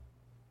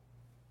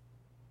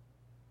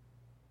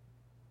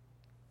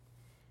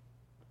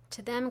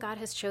To them God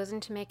has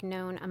chosen to make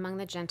known among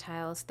the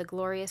Gentiles the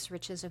glorious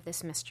riches of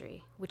this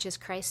mystery, which is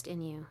Christ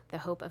in you, the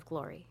hope of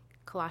glory.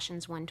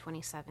 Colossians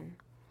 1:27.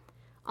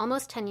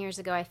 Almost 10 years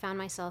ago, I found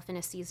myself in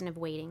a season of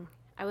waiting.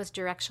 I was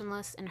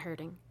directionless and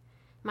hurting.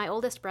 My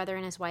oldest brother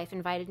and his wife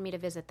invited me to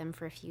visit them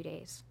for a few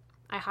days.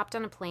 I hopped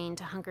on a plane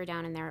to hunker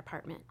down in their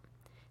apartment.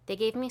 They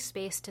gave me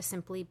space to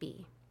simply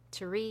be,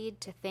 to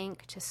read, to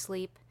think, to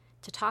sleep,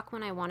 to talk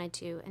when I wanted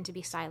to, and to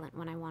be silent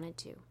when I wanted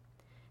to.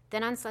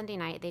 Then on Sunday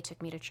night, they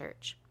took me to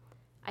church.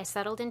 I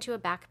settled into a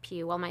back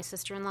pew while my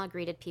sister-in-law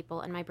greeted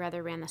people and my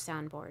brother ran the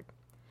soundboard.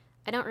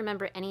 I don't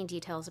remember any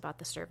details about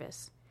the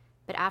service,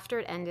 but after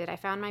it ended, I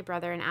found my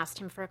brother and asked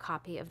him for a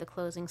copy of the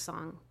closing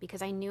song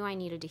because I knew I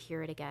needed to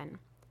hear it again.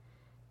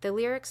 The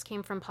lyrics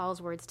came from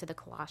Paul's words to the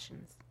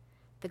Colossians,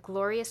 "The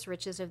glorious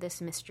riches of this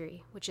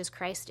mystery, which is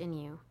Christ in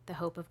you, the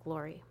hope of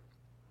glory.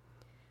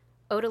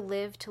 Oh, to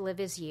live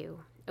is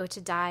you. Oh, to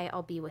die,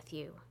 I'll be with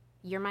you.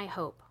 You're my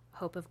hope,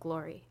 hope of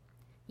glory.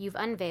 You've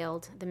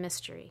unveiled the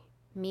mystery.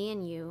 Me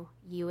and you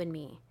and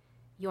me.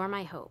 You're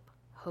my hope,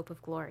 hope of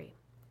glory.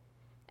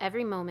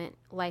 Every moment,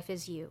 life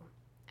is you.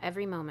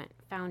 Every moment,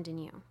 found in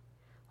you.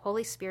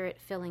 Holy Spirit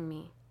filling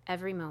me,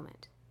 every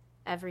moment,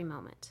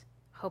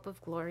 hope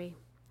of glory,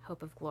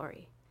 hope of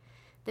glory.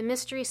 The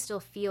mystery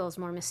still feels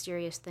more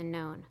mysterious than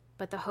known,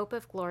 but the hope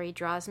of glory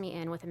draws me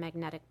in with a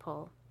magnetic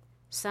pull.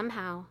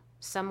 Somehow,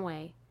 some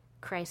way,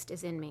 Christ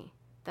is in me.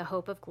 The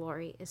hope of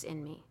glory is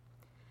in me."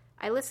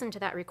 I listened to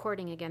that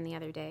recording again the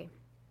other day.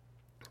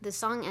 The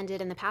song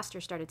ended and the pastor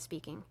started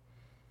speaking.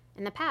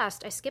 In the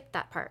past, I skipped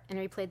that part and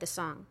replayed the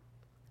song.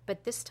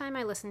 But this time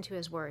I listened to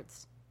his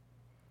words.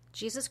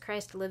 Jesus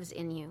Christ lives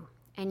in you,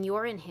 and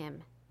you're in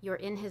him. You're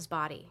in his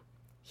body.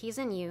 He's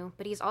in you,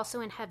 but he's also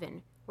in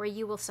heaven, where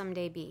you will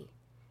someday be.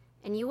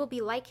 And you will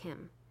be like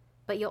him,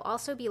 but you'll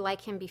also be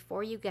like him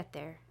before you get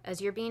there,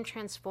 as you're being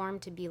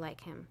transformed to be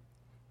like him.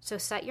 So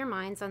set your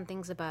minds on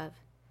things above.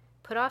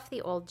 Put off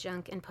the old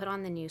junk and put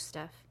on the new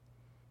stuff.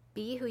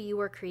 Be who you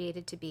were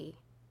created to be.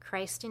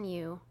 Christ in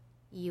you,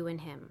 you in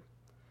him.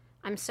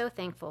 I'm so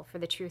thankful for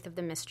the truth of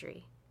the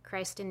mystery.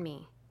 Christ in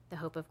me, the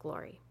hope of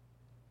glory.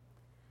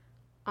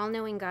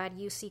 All-knowing God,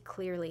 you see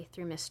clearly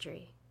through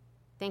mystery.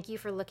 Thank you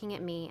for looking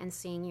at me and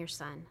seeing your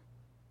Son.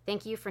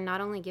 Thank you for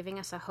not only giving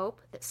us a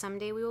hope that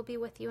someday we will be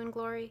with you in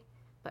glory,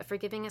 but for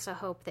giving us a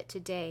hope that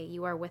today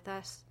you are with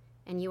us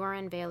and you are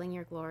unveiling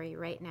your glory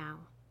right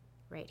now,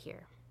 right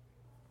here.